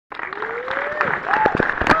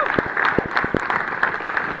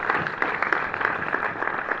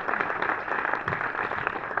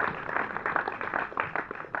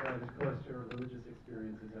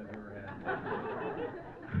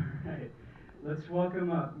Let's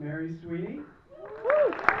welcome up Mary Sweeney,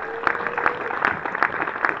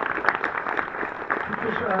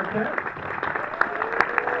 Patricia Arquette,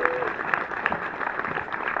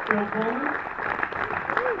 Pullman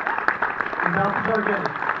Balthazar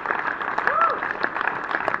Getty.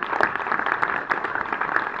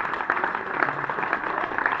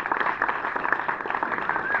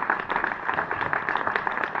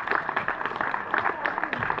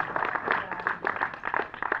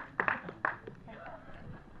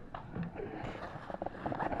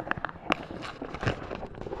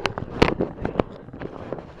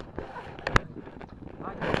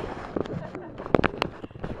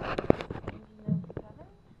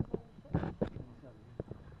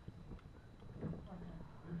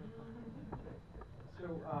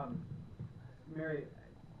 Mary,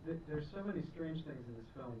 there's so many strange things in this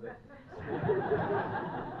film that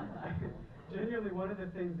genuinely one of the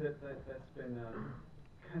things that's been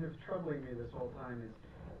kind of troubling me this whole time is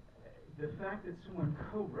the fact that someone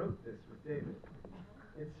co-wrote this with David.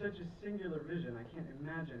 It's such a singular vision. I can't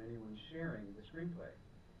imagine anyone sharing the screenplay.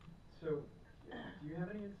 So, do you have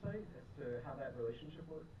any insight as to how that relationship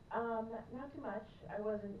worked? Not too much. I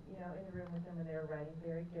wasn't, in the room with them when they were writing.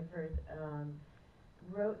 Very different.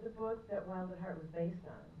 Wrote the book that Wild at Heart was based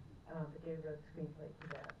on, but David wrote the screenplay to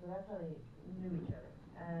that. So that's how they knew each other.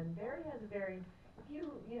 And Barry has a very, if you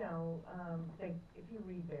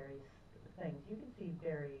read Barry's things, you can see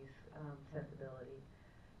Barry's sensibility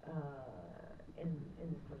in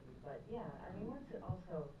this movie. But yeah, I mean, once it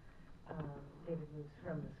also David moves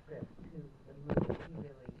from the script to the movie, he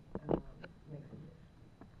really makes it.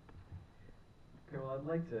 Okay, well, I'd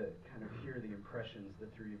like to kind of hear the impressions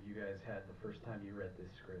the three of you guys had the first time you read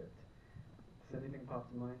this script. Does anything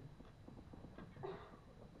pop to mind?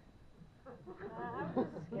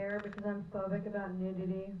 I'm scared because I'm phobic about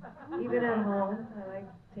nudity. Even at home, I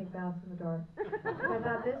like to take baths in the dark. I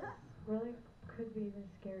thought this really could be the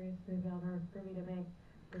scariest movie on earth for me to make.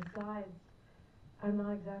 Besides, I'm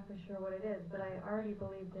not exactly sure what it is, but I already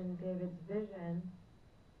believed in David's vision,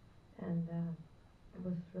 and I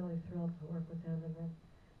was really thrilled to work with him and then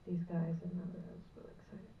these guys, and I was really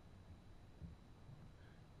excited.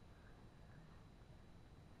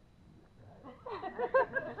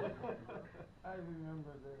 I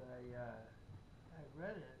remember that I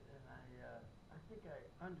read it and I think I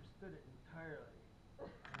understood it entirely.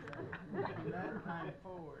 And from that time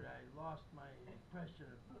forward, I lost my impression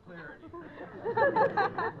of clarity.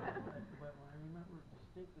 But I remember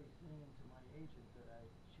distinctly saying to my agent that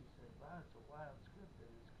she said, "Wow, it's a wild script and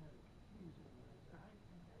it's kind of confusing." And I said, "I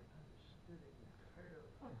think I understood it entirely."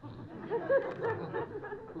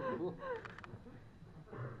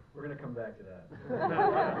 We're going to come back to that.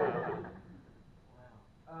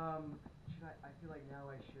 Wow. I feel like now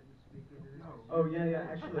I shouldn't speak into this. Oh, yeah.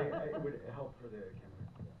 Actually, it would help for the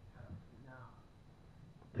camera. No.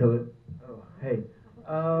 Kill it. Oh, hey.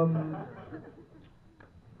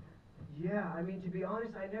 Yeah, I mean, to be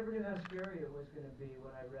honest, I never knew how scary it was going to be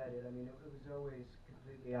when I read it. I mean, it was always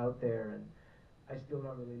completely out there, and I still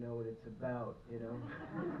don't really know what it's about, I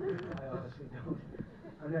honestly don't.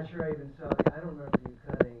 I'm not sure I even saw I don't remember you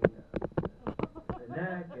cutting the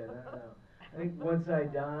neck, and I don't know. I think once I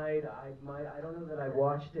died, I don't know that I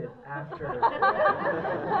watched it after. So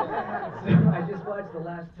I just watched the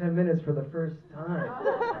last 10 minutes for the first time.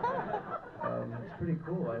 It's pretty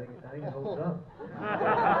cool. I think it holds up.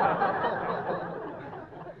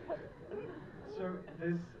 So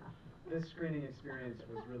this screening experience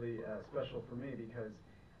was really special for me because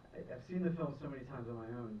I've seen the film so many times on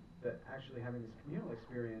my own that actually having this communal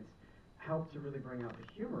experience helped to really bring out the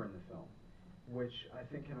humor in the film, which I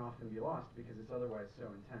think can often be lost because it's otherwise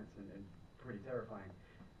so intense and pretty terrifying.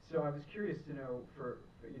 So I was curious to know for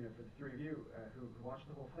the three of you who watched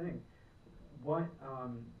the whole thing, what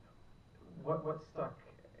stuck,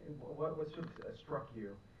 what sort of struck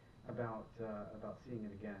you about seeing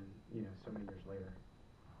it again, so many years later?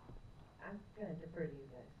 I'm going to defer to you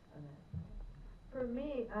guys on that. For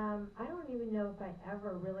me, I don't even know if I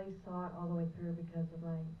ever really saw it all the way through because of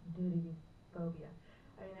my nudity phobia.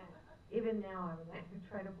 I mean, even now I would like to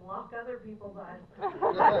try to block other people's eyes.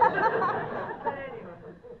 But anyway,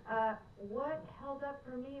 what held up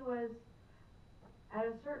for me was at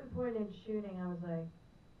a certain point in shooting, I was like,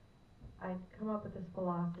 I'd come up with this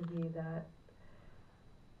philosophy that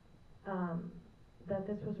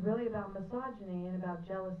this was really about misogyny and about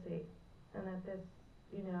jealousy, and that this,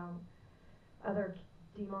 other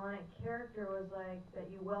demonic character was like that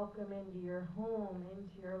you welcome into your home,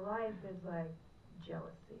 into your life, is like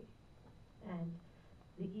jealousy and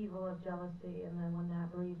the evil of jealousy, and then when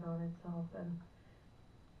that breeds on itself,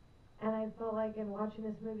 And I felt like in watching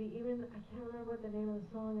this movie, even, I can't remember what the name of the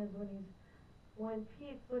song is, when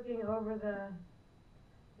Pete's looking over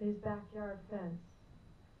his backyard fence.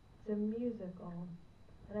 It's a musical.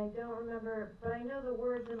 And I don't remember, but I know the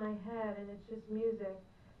words in my head, and it's just music,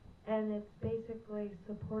 and it's basically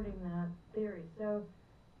supporting that theory. So,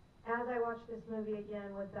 as I watched this movie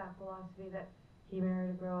again with that philosophy that he married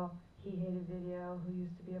a girl, he hated video, who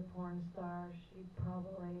used to be a porn star, she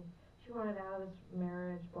wanted out of this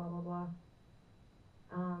marriage, blah, blah, blah.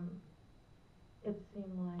 It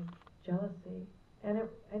seemed like jealousy. And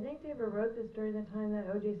I think David wrote this during the time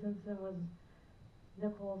that O.J. Simpson was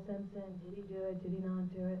Nicole Simpson. Did he do it? Did he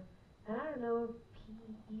not do it? And I don't know if he,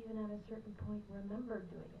 even at a certain point,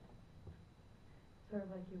 remembered doing it. Sort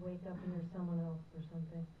of like you wake up and you're someone else or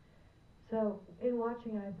something. So, in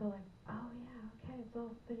watching it, I felt like, oh yeah, okay, it's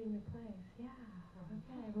all fitting into place. Yeah,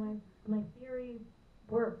 okay, my theory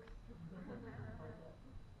works.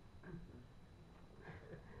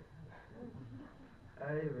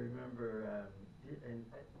 I remember,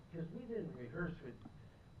 because we didn't rehearse with,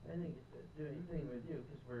 I didn't get to do anything with you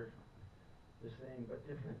because we're the same but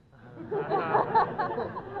different.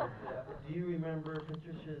 Do you remember,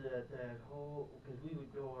 Patricia, that whole, because we would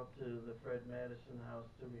go up to the Fred Madison house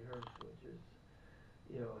to rehearse, which is,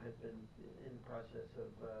 had been in the process of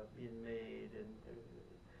being made,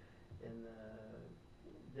 and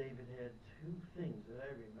David had two things that I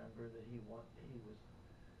remember that he was,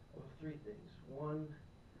 well, three things. One,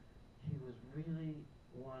 he was really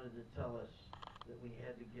wanted to tell us that we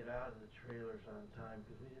had to get out of the trailers on time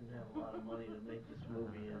because we didn't have a lot of money to make this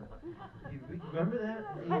movie. And you remember that?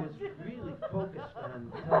 He was really focused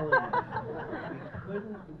on telling us we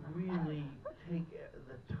couldn't really take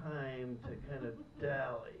the time to kind of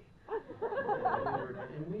dally.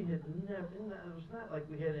 And we had never, it was not like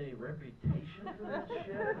we had any reputation for that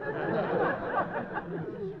shit.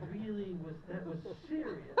 That was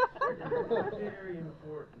serious. It was very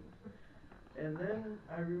important. And then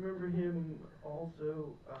I remember him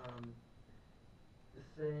also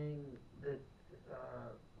saying that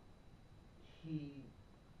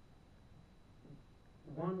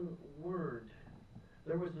one word,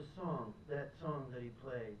 there was a song, that song that he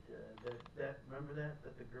played, remember that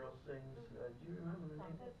the girl sings? Do you remember the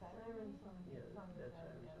name? That's Siren Song. Yeah, that's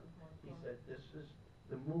Siren Song. He said,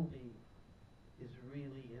 the movie is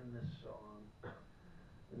really in this song.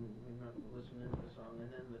 And we remember listening to the song. And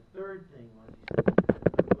then the third thing was, he said,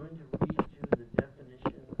 I'm going to read you the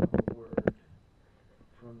definition of a word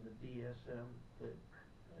from the DSM,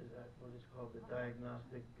 what is called the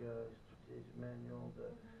Diagnostic Manual,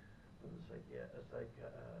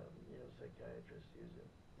 psychiatrists use it.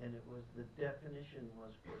 And it was, the definition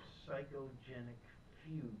was for psychogenic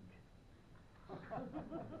fugue.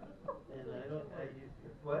 And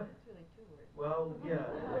what? It's really two words. Well, yeah.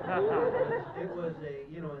 It was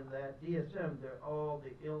in that DSM, all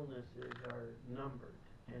the illnesses are numbered.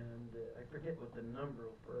 And I forget what the number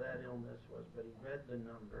for that illness was, but he read the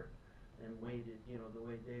number and waited, the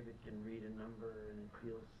way David can read a number and it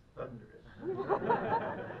feels thunderous.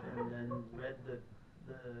 And then read the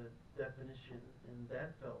definition, and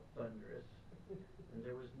that felt thunderous. And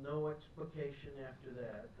there was no explication after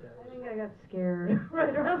that. I think I got scared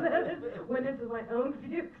right around that and went into my own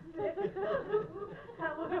view.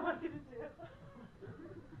 What do I want you to do?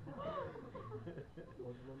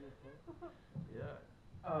 Yeah.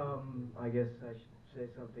 I guess I should say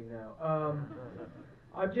something now.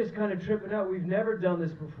 I'm just kind of tripping out. We've never done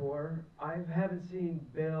this before. I haven't seen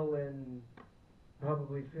Bill in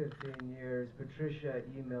probably 15 years. Patricia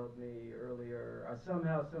emailed me earlier.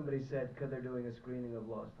 Somehow somebody said, because they're doing a screening of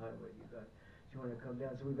Lost Highway, do you want to come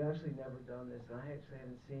down? So we've actually never done this. And I actually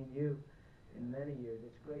haven't seen you in many years.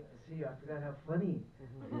 It's great to see you. I forgot how funny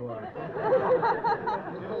you are.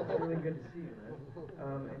 It's really good to see you, man.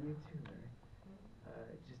 And you too, Mary.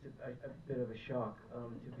 Just a bit of a shock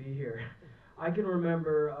to be here. I can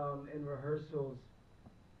remember in rehearsals,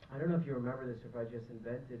 I don't know if you remember this or if I just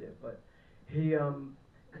invented it, but he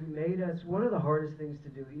made us, one of the hardest things to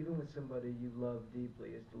do, even with somebody you love deeply,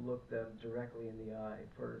 is to look them directly in the eye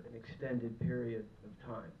for an extended period of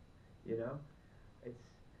time,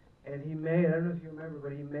 and he made, I don't know if you remember,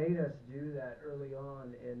 but he made us do that early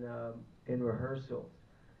on in rehearsals.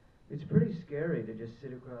 It's pretty scary to just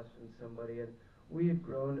sit across from somebody, and we had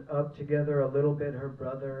grown up together a little bit. Her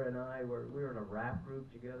brother and I we were in a rap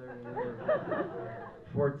group together when we were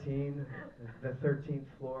 14, the 13th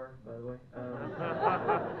floor, by the way.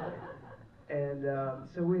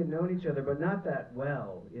 So we had known each other, but not that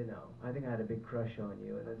well, I think I had a big crush on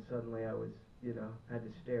you, and then suddenly I was, had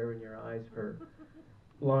to stare in your eyes for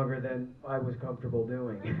longer than I was comfortable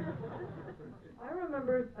doing. I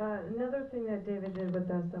remember another thing that David did with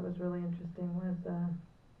us that was really interesting was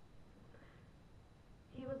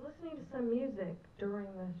he was listening to some music during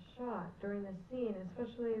the shot, during the scene,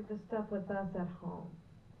 especially the stuff with us at home.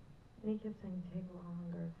 And he kept saying, take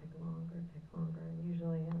longer, and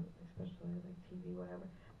usually, especially like TV, whatever,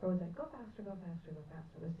 I was like, go faster, the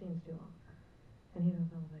scene's too long. And he was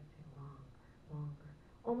always like, take longer.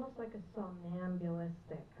 Almost like a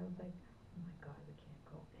somnambulistic. I was like, oh my God, we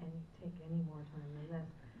can't take any more time than this.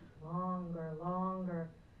 Longer.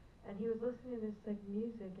 And he was listening to this like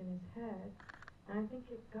music in his head, and I think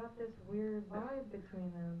it got this weird vibe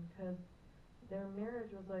between them because their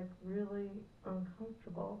marriage was like really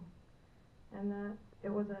uncomfortable, and that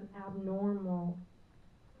it was an abnormal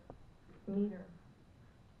meter.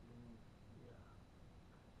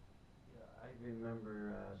 Yeah, I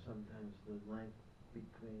remember sometimes the length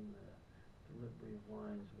between the delivery of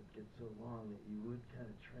lines would get so long that you would kind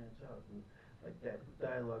of trance out, and like that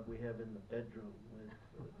dialogue we have in the bedroom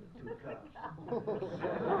with the two cops.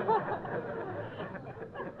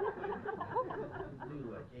 We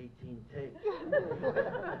do like 18 takes.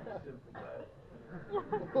 Simple dialogue.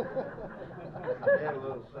 I had a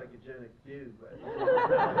little psychogenic view, but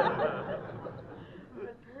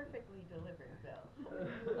perfectly delivered, Bill.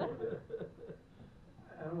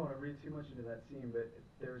 I don't want to read too much into that scene, but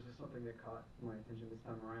there was just something that caught my attention this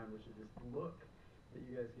time around, which is this look that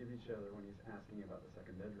you guys give each other when he's asking about the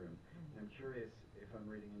second bedroom. And I'm curious if I'm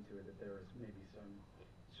reading into it that there was maybe some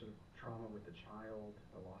sort of trauma with the child,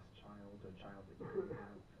 a lost child, a child that you didn't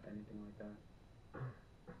have, anything like that.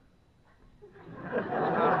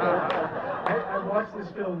 I've watched this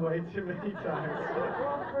film way too many times.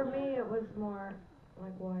 Well, for me, it was more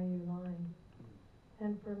like, why are you lying?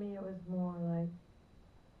 And for me, it was more like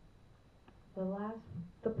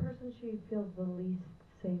the person she feels the least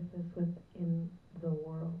safest with in the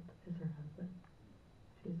world is her husband.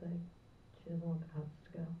 She's like, she doesn't want the cops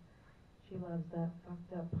to go. She loves that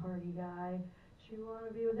fucked up party guy. She would want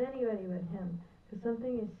to be with anybody but him. Because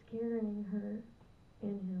something is scaring her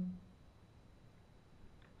in him.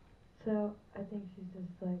 So I think she's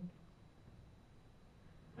just like,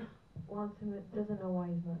 wants him, doesn't know why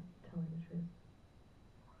he's not telling the truth.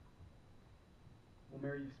 Well,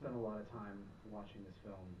 Mary, you've spent a lot of time watching this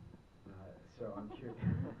film, so I'm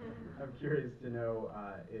curious to know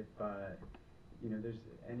if there's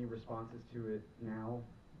any responses to it now,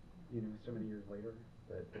 so many years later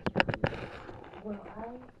that struck you. Well,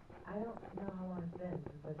 I don't know how long it's been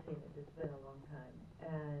since I've seen it. It's been a long time,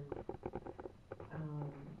 and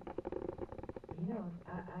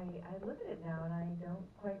I look at it now and I don't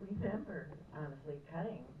quite remember, honestly,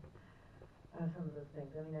 cutting some of those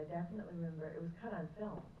things. I mean, I definitely remember it was cut on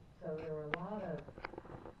film, so there were a lot of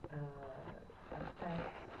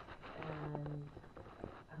effects and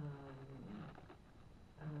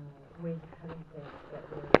ways of cutting things that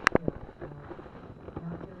were,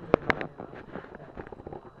 not really relying on effects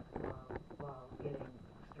a lot while getting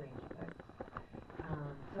strange effects.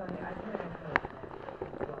 So I kind of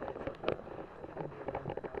know that.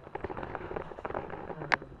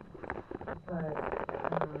 But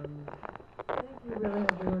I think you really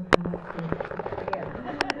have your work cut out for you. yeah,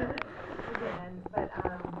 again, but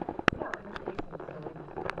yeah, and the pacing, so we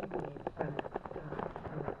from it,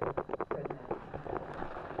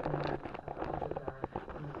 from that, all the dark,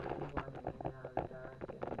 we wanted in and out of the dark,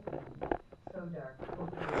 and so dark,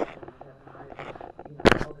 hopefully,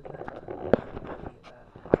 all the time,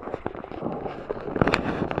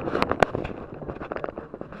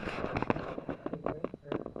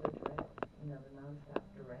 the nonstop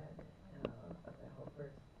dread of that whole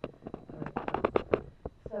first part.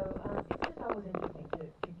 So it's just always interesting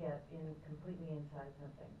to get in completely inside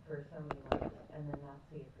something for so many months and then not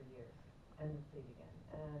see it for years and then see it again.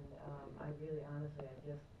 And I really honestly,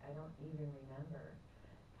 I don't even remember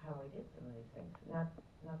how I did some of these things. Not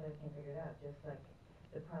that I can't figure it out, just like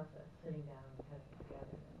the process, sitting down and cutting it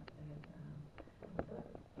together. So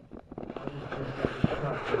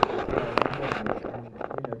that was interesting.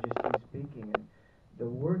 And just you speaking, and the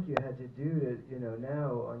work you had to do to,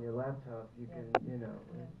 now on your laptop, you can,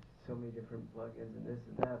 so many different plugins and this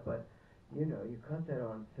and that, but, you cut that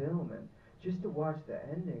on film, and just to watch the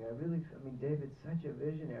ending, David's such a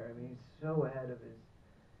visionary. He's so ahead of his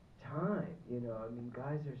time,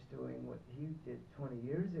 guys are doing what he did 20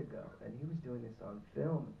 years ago, and he was doing this on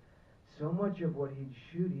film. So much of what he'd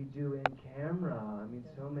shoot, he'd do in camera.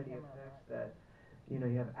 So many effects that, you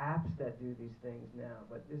have apps that do these things now,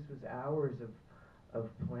 but this was hours of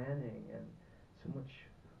planning and so much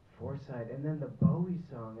foresight. And then the Bowie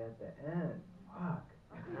song at the end, fuck.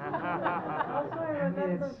 Also, I I mean,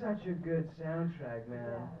 remember. it's such a good soundtrack, man.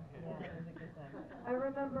 Yeah, it was a good time. I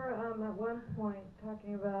remember at one point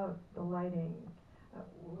talking about the lighting. It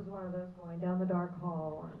was one of those going down the dark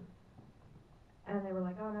hall, and they were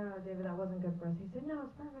like, "Oh no, David, that wasn't good for us." He said, "No,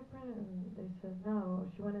 it's perfect, Brennan." And they said, "No,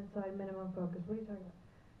 she went inside minimum focus. What are you talking about?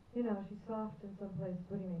 You know, she's soft in some places.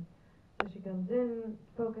 What do you mean?" So she comes in,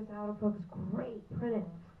 focus, out of focus, great, print it.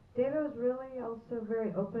 David was really also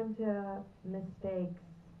very open to mistakes,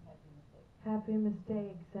 happy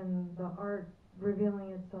mistakes, and the art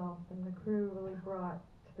revealing itself, and the crew really brought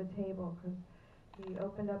to the table because he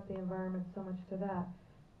opened up the environment so much to that.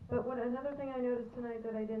 But another thing I noticed tonight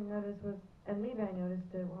that I didn't notice was, and maybe I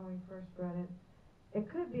noticed it when we first read it, it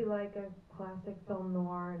could be like a classic film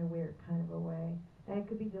noir in a weird kind of a way, and it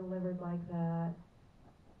could be delivered like that.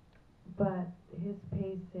 But his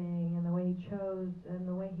pacing and the way he chose and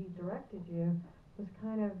the way he directed you was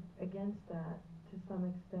kind of against that to some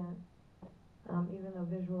extent. Even though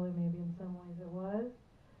visually maybe in some ways it was.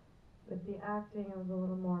 But the acting was a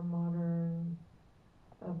little more modern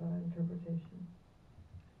of an interpretation.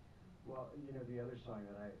 Well, you know, the other song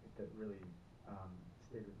that really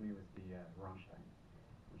stayed with me was the Rammstein,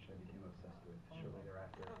 which I became obsessed with shortly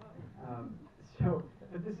thereafter.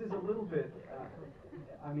 But this is a little bit.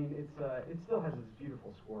 I mean, it still has this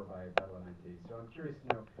beautiful score by Badalamenti. So I'm curious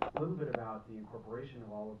to know a little bit about the incorporation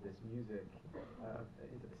of all of this music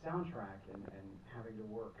into the soundtrack and having to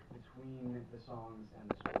work between the songs and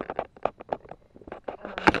the score.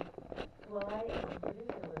 Well, as a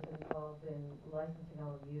producer, was involved in licensing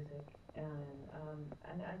all the music,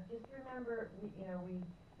 and I just remember, we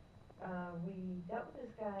dealt with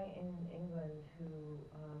this guy in England who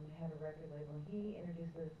had a record label, and he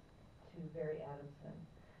introduced us to Barry Adamson,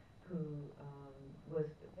 who was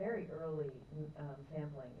very early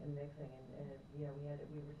sampling and mixing, and we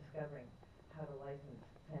were discovering how to license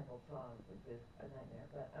sampled songs, which was a nightmare.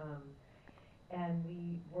 But and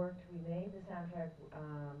we made the soundtrack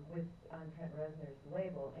on Trent Reznor's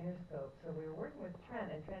label, Interscope. So we were working with Trent,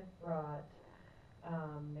 and Trent brought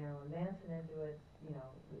Marilyn Manson into it,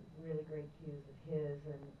 with really great cues of his,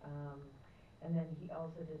 and then he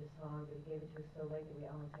also did a song, but he gave it to us so late that we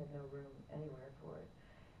almost had no room anywhere for it.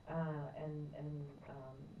 And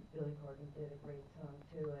Billy Corgan did a great song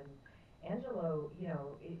too, and Angelo,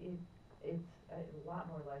 it's a lot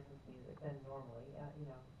more licensed music than normally,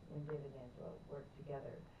 when David and Angelo worked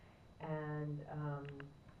together. And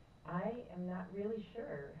I am not really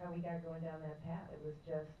sure how we got going down that path. It was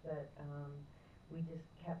just that we just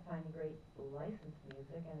kept finding great licensed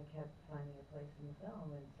music, and it kept finding a place in the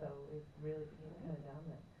film, and so it really became kind of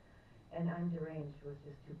dominant. And I'm Deranged was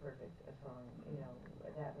just too perfect a song,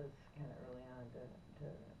 that was kind of early on to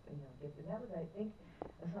get to. That was, I think,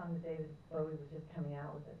 a song that David Bowie was just coming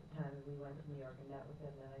out with at the time, and we went to New York and met with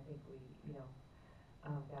him, and I think we,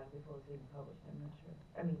 got it before it was even published, I'm not sure.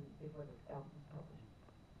 I mean, before the album was published.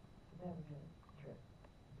 So that was a trip.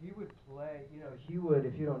 He would play, He would,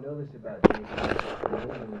 if you don't know this about David, he would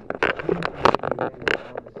play on the set.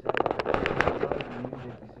 A lot of the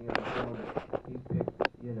music you see on the film, he picked,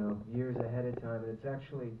 years ahead of time, and it's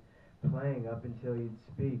actually playing up until you'd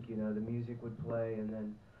speak. The music would play, and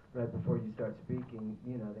then right before you start speaking,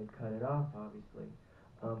 they'd cut it off, obviously.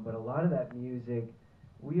 But a lot of that music,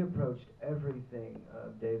 we approached everything,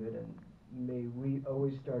 David and me. We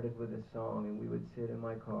always started with a song, and we would sit in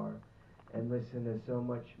my car and listen to so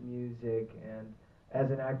much music. And as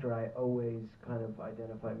an actor, I always kind of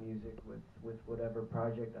identify music with whatever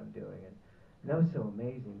project I'm doing. And that was so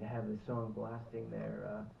amazing to have the song blasting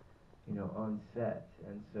there, on set.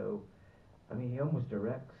 And so, I mean, he almost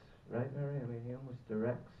directs, right, Mary? I mean, he almost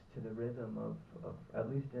directs to the rhythm of at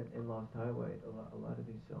least in Lost Highway, a lot of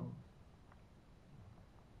these songs.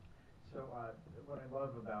 So what I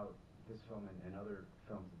love about this film and other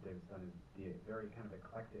films that David's done is the very kind of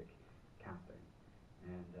eclectic casting.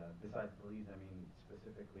 And besides the leads, I mean,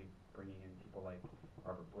 specifically bringing in people like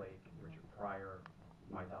Robert Blake, Richard Pryor,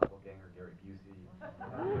 my doppelganger, Gary Busey.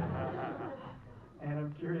 And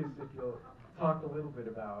I'm curious if you'll talk a little bit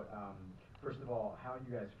about, first of all, how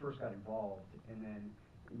you guys first got involved, and then,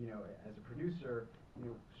 as a producer,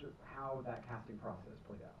 sort of how that casting process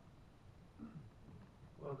played out.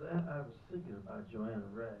 Well, I was thinking about Joanna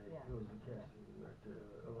Ray, Yeah. who was the casting director,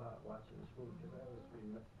 a lot watching this movie,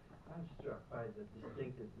 because I was struck by the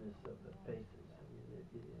distinctiveness of the faces. I mean,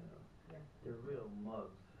 they're real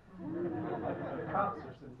mugs. The cops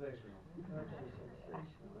are sensational. Cops are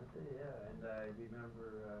sensational, aren't they? Yeah, and I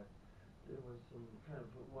remember there was some kind of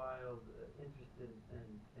wild interest in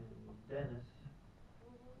Dennis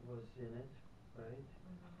was in it, right?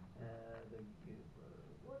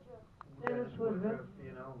 Dennis Woodruff.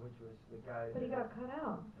 you know, which was the guy. But he got cut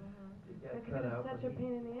out. He got That could cut have out. been such but a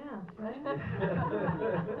pain in the ass, right?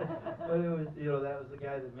 But it was, you know, that was the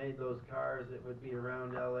guy that made those cars that would be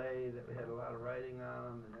around L.A. that had a lot of writing on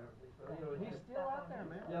them and everything. So, you know, He's still out there,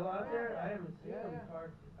 man. still out there. I haven't seen Yeah, him yeah.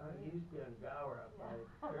 parked. He used to be on Gower up by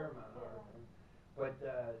Fairmount or something. But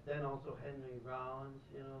then also Henry Rollins,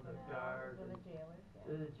 you know, the guard. The and jailers, yeah.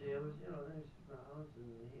 The jailers, you know, Henry Rollins,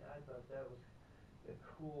 and I thought that was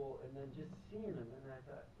cool. And then just seeing him, and I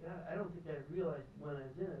thought, yeah, I don't think I realized when I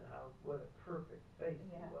was in it what a perfect face he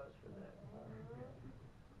was for that part.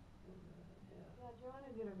 Yeah, Joanna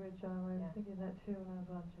did a great job. I was Yeah. thinking that too when I was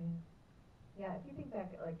watching it. Yeah, if you think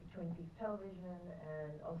back at like Twin Peaks Television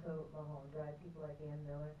and also Mulholland Drive, people like Ann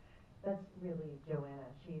Miller, that's really Joanna.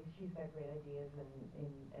 She's got great ideas and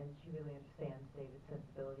she really understands David's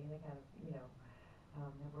sensibility, and they kind of, you know,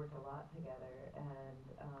 have worked a lot together, and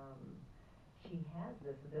she has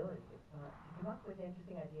this ability to come up with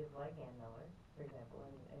interesting ideas like Ann Miller, for example,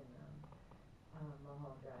 in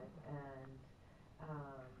Mulholland Drive, and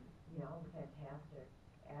you know, fantastic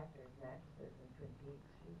actors and actresses in Twin Peaks.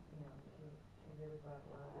 She really brought a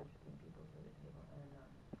lot of interesting people to the table, and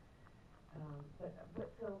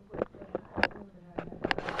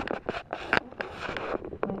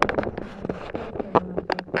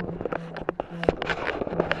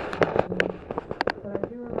But I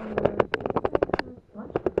do remember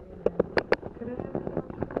lunch with you there. Could I have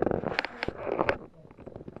lunch with you?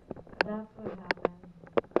 That's what happened.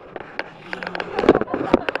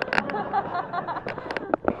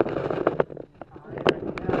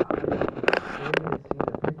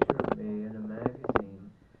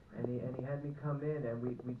 He had me come in, and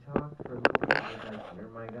we talked for a little bit. He was like, "You're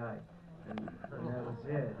my guy," and that was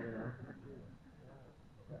it, you know.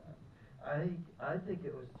 I think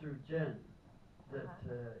it was through Jen that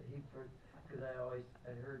because I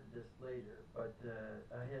heard this later, but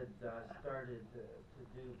I had started to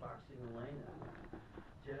do Boxing Elena.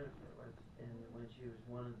 Jennifer was, and when she was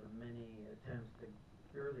one of the many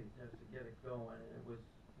early attempts to get it going, and it was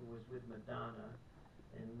with Madonna,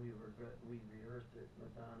 and we rehearsed at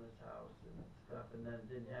Madonna's house and stuff, and then it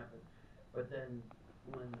didn't happen. But then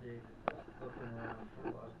when David was looking around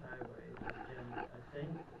for Lost Highway, it was Jen, I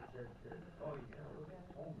think, that said, "Oh, you gotta look at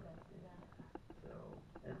Pullman." So,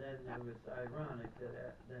 and then it was ironic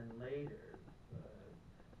that then later,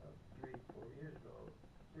 3 years ago,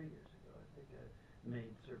 I think I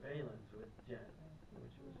made Surveillance with Jen,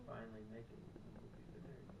 which was finally making a movie with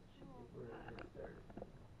her, but where it started.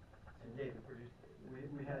 And David produced it.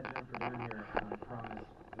 We had Jennifer down here, and I promised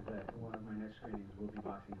that one of my next screenings will be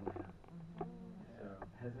Boxing Elena. So,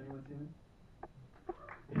 has anyone seen it?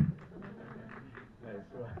 Nice.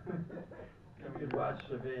 You could watch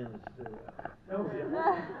Surveillance too. Oh, yeah.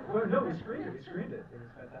 Well, no, we screened it. It was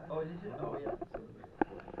fantastic. Oh, did you? Oh, yeah. Absolutely.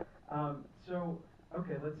 So,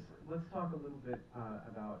 okay, let's talk a little bit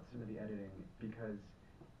about some of the editing, because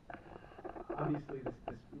obviously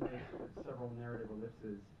this makes several narrative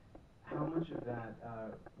ellipses. How much of that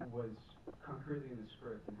was concretely in the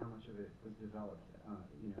script, and how much of it was developed,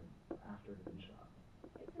 after it had been shot?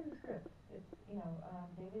 it's in the script. It's,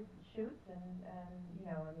 David shoots and, I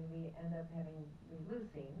mean, we end up we lose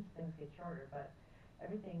scenes, things get shorter, but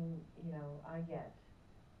everything, I get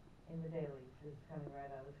in the dailies is coming right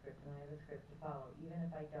out of the script, and I have a script to follow, even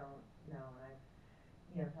if I don't know, and I've,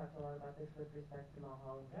 talked a lot about this with respect to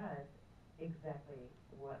Mulholland Drive, exactly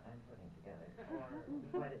what I'm putting together, or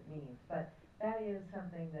what it means, but that is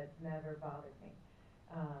something that's never bothered me.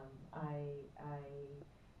 I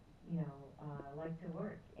like to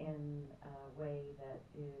work in a way that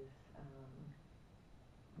is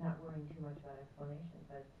not worrying too much about explanation,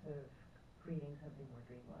 but sort of creating something more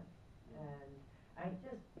dreamlike. And I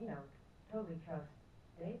just, totally trust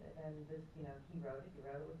David, and this, he wrote it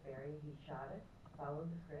with Barry, he shot it, followed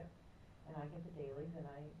the script, and I get the dailies, and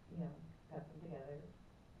I, cut them together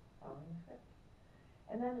following the script.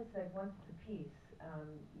 And then it's like, once it's a piece, then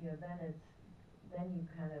you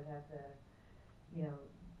kind of have to,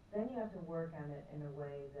 then you have to work on it in a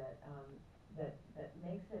way that that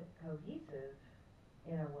makes it cohesive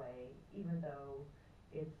in a way, even though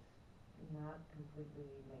it's not completely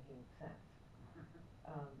making sense.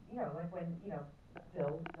 Like when,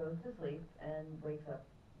 Bill goes to sleep and wakes up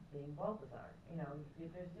being Balthazar.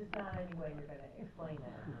 There's just not any way you're going to explain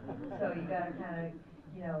that. So you got to kind of,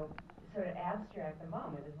 sort of abstract the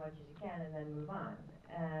moment as much as you can and then move on.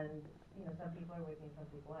 And, some people are with me, some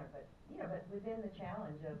people aren't. But, but within the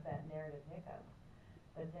challenge of that narrative hiccup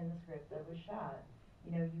that's in the script that was shot,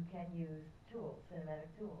 you can use tools,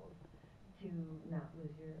 cinematic tools, to not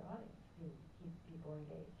lose your audience, to keep people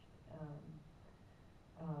engaged.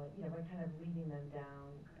 By kind of kind of leading them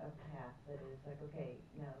down a path that is like, okay,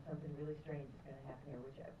 now something really strange is going to happen here,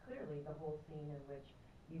 which clearly the whole scene in which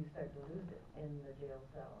you start to lose it in the jail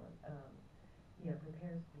cell,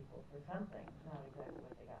 prepares people for something, not exactly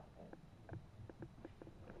what they got, but.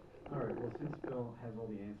 All right. Well, since Bill has all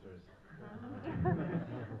the answers,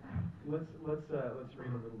 let's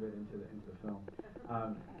read a little bit into the film.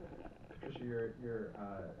 Patricia, your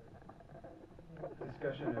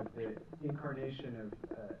discussion of the incarnation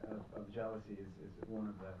of jealousy is one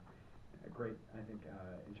of the great, I think,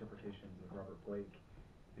 interpretations of Robert Blake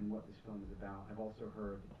and what this film is about. I've also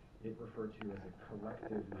heard it referred to as a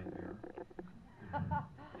collective nightmare.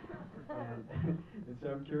 and so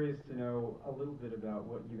I'm curious to know a little bit about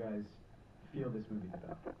what you guys feel this movie's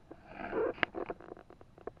about.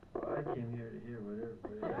 Well, I came here to hear what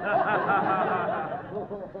everybody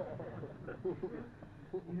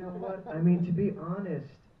You know what? I mean, to be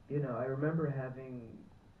honest, I remember having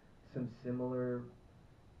some similar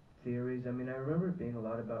theories. I mean, I remember it being a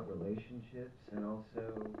lot about relationships and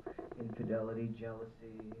also infidelity,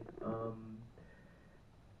 jealousy.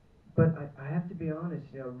 But I have to be honest,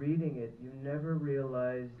 reading it, you never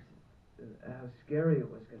realized how scary it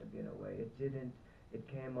was going to be in a way. It didn't. It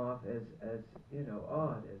came off as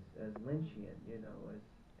odd, as Lynchian, as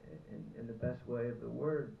in the best way of the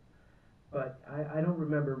word. But I don't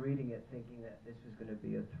remember reading it thinking that this was going to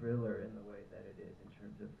be a thriller in the way that it is in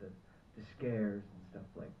terms of the scares and stuff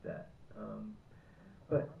like that.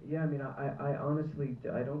 But yeah, I mean, I honestly,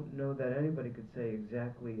 I don't know that anybody could say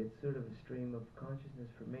exactly. It's sort of a stream of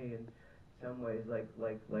consciousness for me in some ways,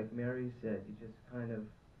 like Mary said, you just kind of,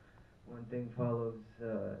 one thing follows,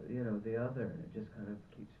 the other, and it just kind of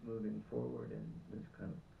keeps moving forward in this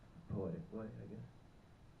kind of poetic way, I guess.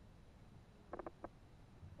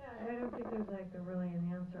 Yeah, I don't think there's really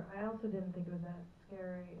an answer. I also didn't think it was that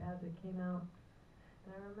scary as it came out.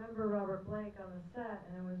 And I remember Robert Blake on the set,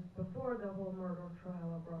 and it was before the whole murder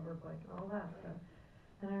trial of Robert Blake and all that stuff.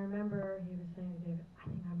 And I remember he was saying to David, I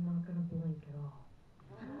think I'm not going to blink at all.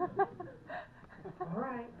 All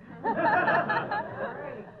right. All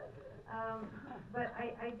right. But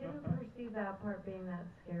I didn't perceive that part being that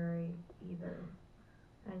scary either.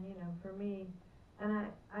 And, for me,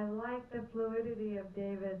 and I like the fluidity of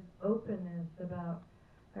David's openness about,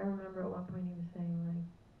 I remember at one point he was saying,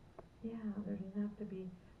 yeah, there doesn't have to be,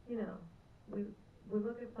 we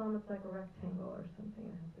look at film, it's like a rectangle or something.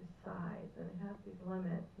 It has these sides, and it has these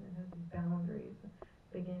limits, and it has these boundaries,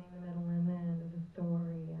 beginning, the middle, and the end of the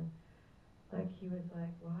story. And he was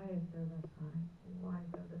like, why is there the side? Why is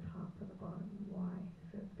there the top or the bottom? Why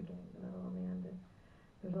is there the beginning, the middle, and the end? And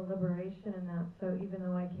there's a liberation in that. So even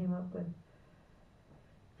though I came up with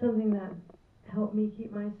something that helped me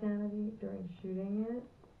keep my sanity during shooting it,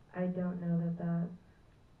 I don't know that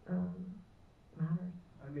matters.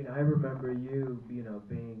 I mean, I remember you, being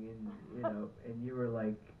in, and you were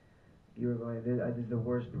like, going, this is the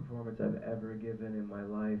worst performance I've ever given in my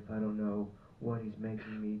life. I don't know what he's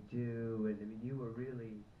making me do. And I mean, you were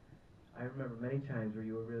really, I remember many times where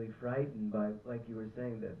you were really frightened by, like you were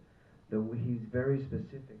saying, that he's very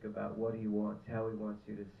specific about what he wants, how he wants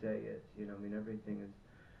you to say it. I mean, everything is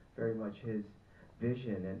very much his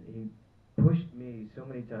vision. And he pushed me so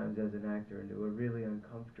many times as an actor into a really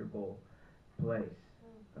uncomfortable place.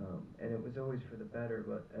 And it was always for the better,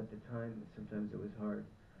 but at the time, sometimes it was hard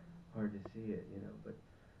to see it, but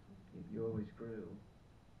you always grew.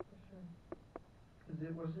 For sure. Because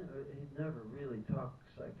it wasn't, he never really talked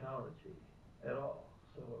psychology at all.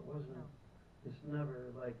 So it wasn't, it's never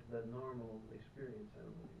like the normal experience in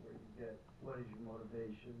a movie where you get, what is your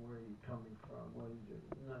motivation, where are you coming from, what are you doing,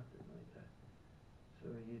 nothing like that. So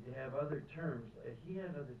you'd have other terms. He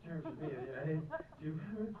had other terms for me. Do you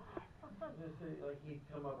remember? Like he'd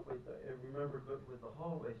come up with, I remember with the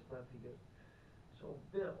hallway stuff, he goes, so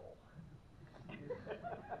Bill, you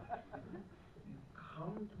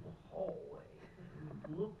come to the hallway,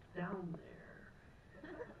 you look down there,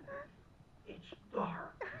 it's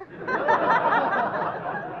dark.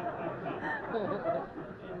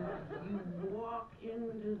 And you walk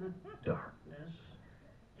into the darkness,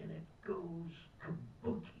 and it goes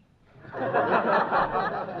kabuki. That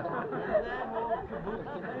whole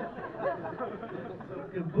kabuki. So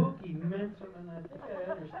kabuki meant something, I think I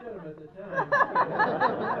understood him at the time.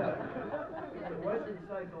 It wasn't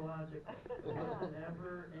psychological. It wasn't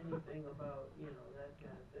ever anything about, that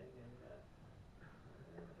kind of thing.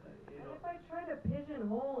 And if I try to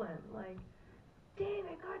pigeonhole him,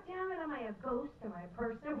 David, goddammit, am I a ghost? Am I a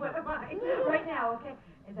person? What am I? Right now, okay.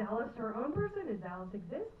 Is Alice her own person? Does Alice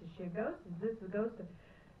exist? Is she a ghost? Is this the ghost of,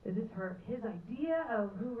 is this his idea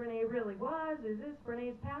of who Renee really was? Is this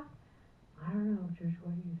Renee's past? I don't know, Trish,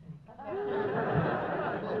 what do you think?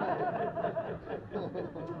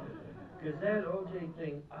 Because that OJ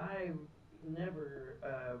thing, I never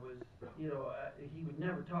was, he would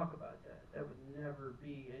never talk about that. That would never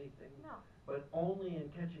be anything. No. But only in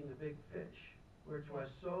Catching the Big Fish, which was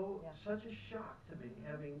such a shock to me,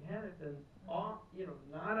 having had it been off,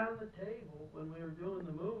 not on the table when we were doing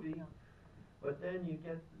the movie. No. But then you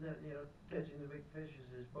get the, Catching the Big Fish is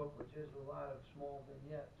his book, which has a lot of small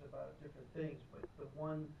vignettes about different things. But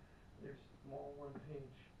there's small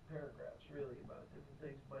one-page paragraphs really about different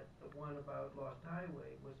things. But the one about Lost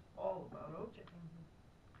Highway was all about OJ.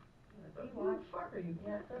 And I thought, you fucker, you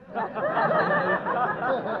can't.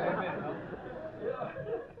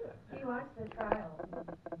 He watched the trial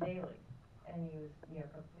daily, and he was,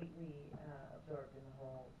 completely absorbed in the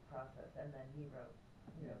whole process. And then he wrote.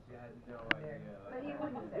 Yeah, see, I had no idea. But he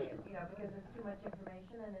wouldn't say it, because it's too much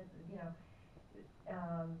information, and it's,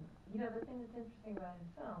 the thing that's interesting about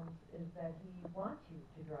his films is that he wants you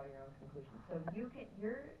to draw your own conclusions. So you can,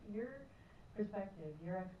 your perspective,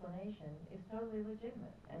 your explanation is totally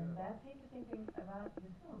legitimate, and that's the interesting thing about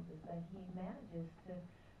his films is that he manages to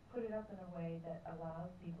put it up in a way that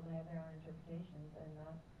allows people to have their own interpretations and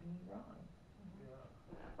not be wrong.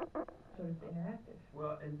 Sort of interactive.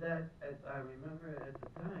 Well, and that, I remember at the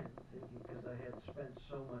time thinking, because I had spent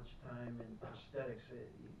so much time in prosthetics,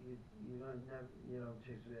 you don't never,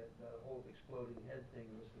 just the whole exploding head thing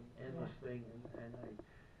was an endless thing, and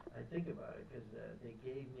I think about it because they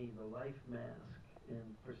gave me the life mask, and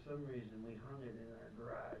for some reason we hung it in our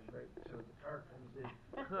garage, right? So the car comes in,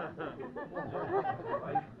 the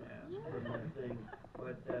life mask from that thing,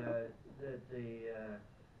 but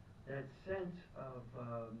that sense of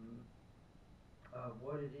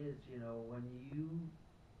what it is, when you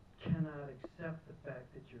cannot accept the fact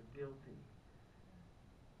that you're guilty,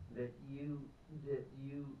 that you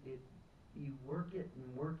work it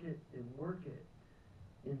and work it and work it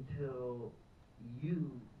until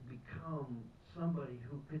you become somebody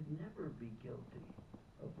who could never be guilty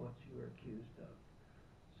of what you are accused of.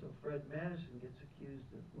 So Fred Madison gets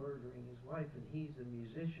accused of murdering his wife, and he's a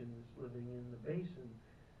musician that's living in the basin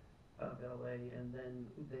of LA, and then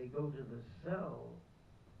they go to the cell,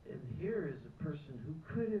 and here is a person who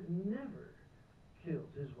could have never killed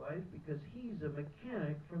his wife because he's a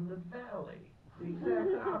mechanic from the valley, the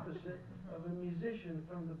exact opposite of a musician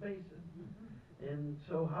from the basin. And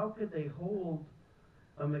so how could they hold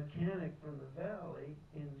a mechanic from the valley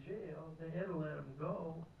in jail? They had to let him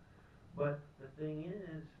go. But the thing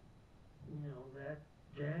is, that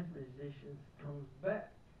jazz musician comes back.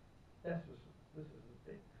 This is the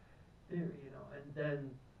big theory, and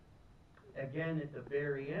then again at the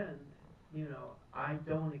very end, I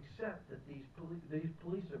don't accept that these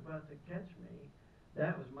police are about to catch me.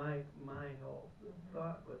 That was my whole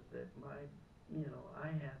thought was that I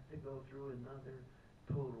have to go through another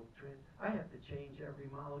total I have to change every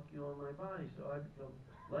molecule in my body so I become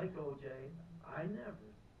like OJ. I never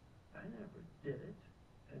did it,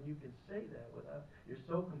 and you can say that without, you're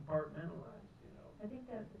so compartmentalized. I think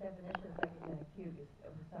that's the definition of second-hand acute is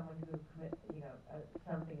of someone who commits,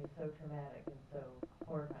 something is so traumatic and so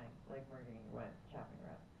horrifying, like murdering your wife, chopping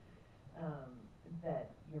her up,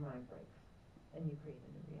 that your mind breaks and you create a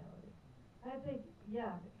new reality. I think,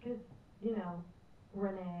 because,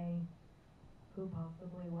 Renee, who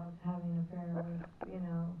possibly was having an affair with,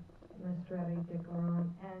 Mr.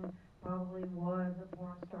 Dickleron, and probably was a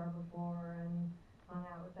porn star before and hung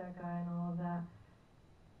out with that guy and all of that.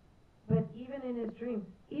 But even in his dreams,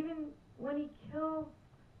 even when he kills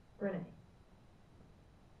Renee,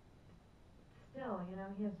 still,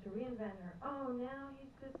 he has to reinvent her. Oh, now he's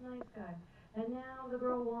this nice guy. And now the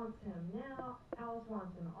girl wants him. Now Alice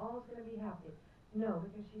wants him. All's going to be happy. No,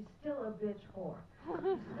 because she's still a bitch whore.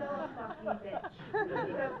 She's still a fucking bitch.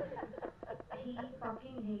 Because he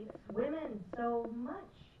fucking hates women so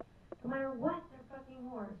much. No matter what, they're fucking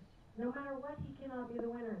whores. No matter what, he cannot be the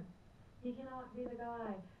winner. He cannot be the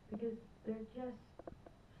guy because they're just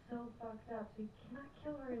so fucked up. So he cannot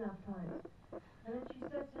kill her enough times. And then she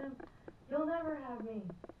says to him, "You'll never have me.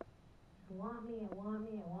 You want me, I want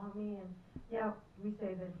me, I want me." And yeah, we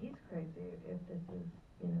say that he's crazy if this is,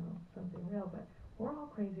 something real, but we're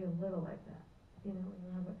all crazy a little like that. When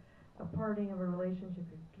you have a parting of a relationship,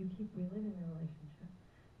 you keep reliving the relationship.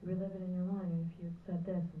 You relive it in your mind. And if you had said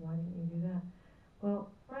this, why didn't you do that?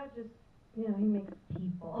 Well, Fred just, he makes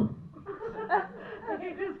people. He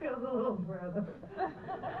just goes a little further.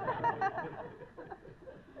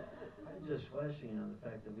 I'm just flashing on the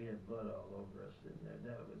fact that we had blood all over us in there.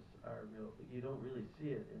 That was our real. You don't really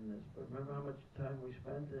see it in this, but remember how much time we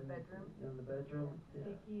spent in Bedroom? in the bedroom? Yeah.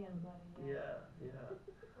 Sticky and bloody. Yeah. It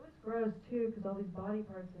was gross too, because all these body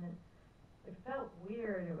parts in it. It felt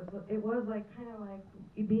weird. It was like kind of like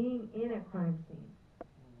being in a crime scene,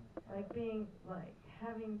 like being like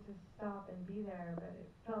having to stop and be there. But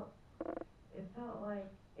it felt like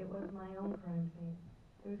it was my own crime scene.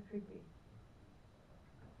 It was creepy.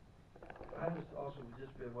 I was also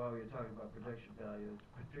just while we were talking about production value,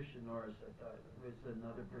 Patricia Norris, I thought was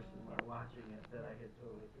another person while watching it that I had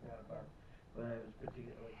totally forgot about. But I was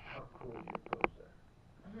particularly like how cool your clothes are.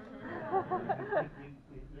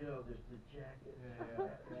 You know, there's the jacket. Yeah,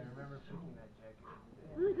 I remember picking that jacket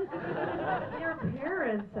every day. Your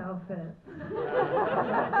parents' outfits.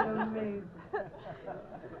 That's amazing.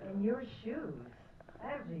 And your shoes.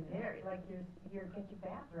 That would be very, like get your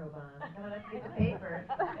bathrobe on, coming up to get the paper,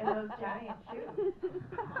 and those giant shoes.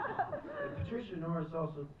 And Patricia Norris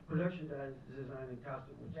also production design and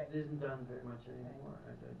costume, which Right. isn't done very much anymore.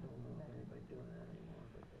 I don't know of anybody doing that anymore.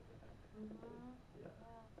 But yeah.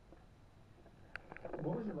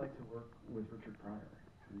 What was it like to work with Richard Pryor?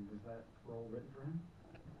 I mean, was that role written for him?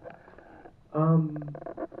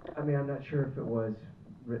 I mean, I'm not sure if it was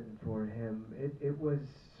written for him. It was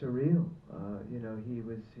surreal. You know, he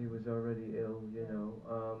was already ill. You know,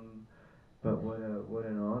 but what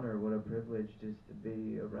an honor, what a privilege just to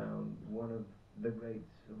be around one of the greats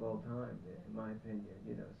of all time, in my opinion.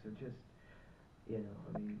 You know, so just I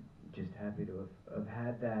mean, just happy to have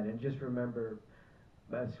had that, and just remember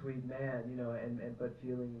a sweet man. You know, and but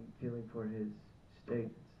feeling for his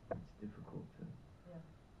state. It's difficult to.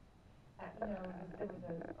 It was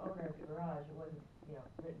an owner of the garage. It wasn't,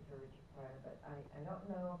 written for Richard Pryor, but I don't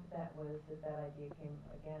know if that idea came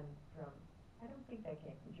again from. I don't think that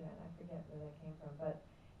came from Joanne. I forget where that came from, but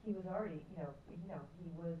he was already, he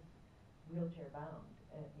was wheelchair bound,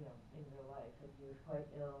 in real life, and he was quite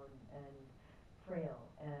ill and frail,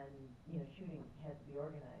 and shooting had to be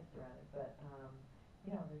organized around it. But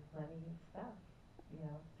there's plenty of stuff,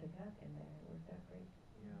 to cut in there. It worked out great.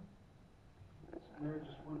 Yeah. Mary,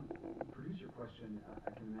 just one producer question.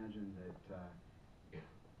 I can imagine that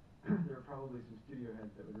there are probably some studio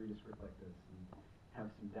heads that would read a script like this and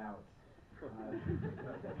have some doubts.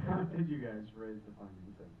 How did you guys raise the funding?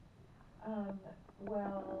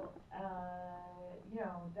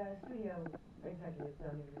 The studio executives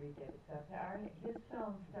don't even read David's stuff. His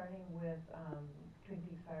films, starting with Twin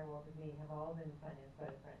Peaks Firewalk with Me, have all been financed by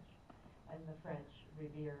the French. And the French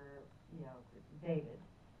revere, David.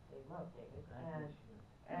 They love David.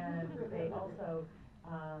 And they also,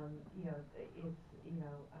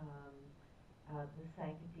 the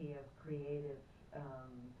sanctity of creative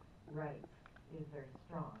rights is very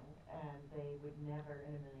strong, and they would never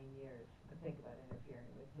in a million years think about interfering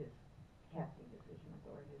with his casting decisions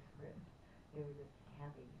or his script. They were just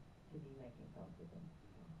happy to be making films with him.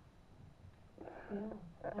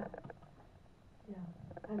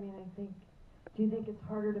 I mean, do you think it's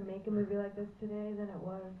harder to make a movie like this today than it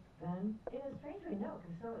was then? In a strange way, no,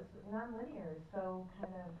 because it's non-linear, so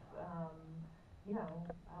kind of,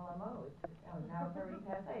 a la mode. Now it's already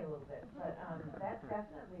passé a little bit, but that's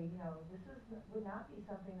definitely, would not be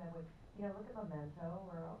something that would, look at Memento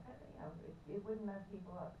or all kind of, it wouldn't mess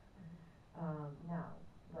people up now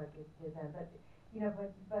like it did then. But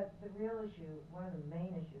but the real issue, one of the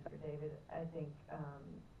main issues for David, I think,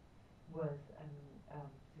 was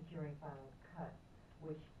securing final cut,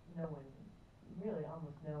 which no one, really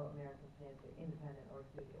almost no American financier, independent or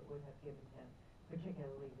studio, would have given him,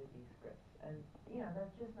 particularly with these scripts. And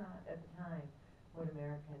that's just not at the time what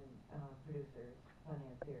American producers,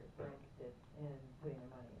 financiers were interested in putting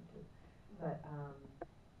their money into. But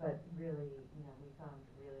really, we found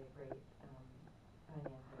really a great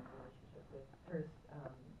financing relationship with first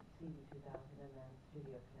CD2000 and then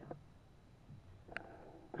Studio Canal.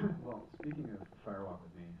 Well, speaking of Firewalk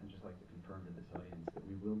with Me, I'd just like to confirm to this audience that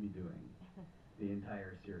we will be doing the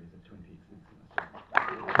entire series of Twin Peaks next semester.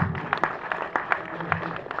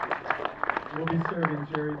 We'll be serving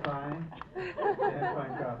cherry pie and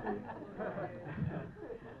fine coffee.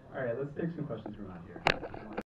 All right, let's take some questions from out here.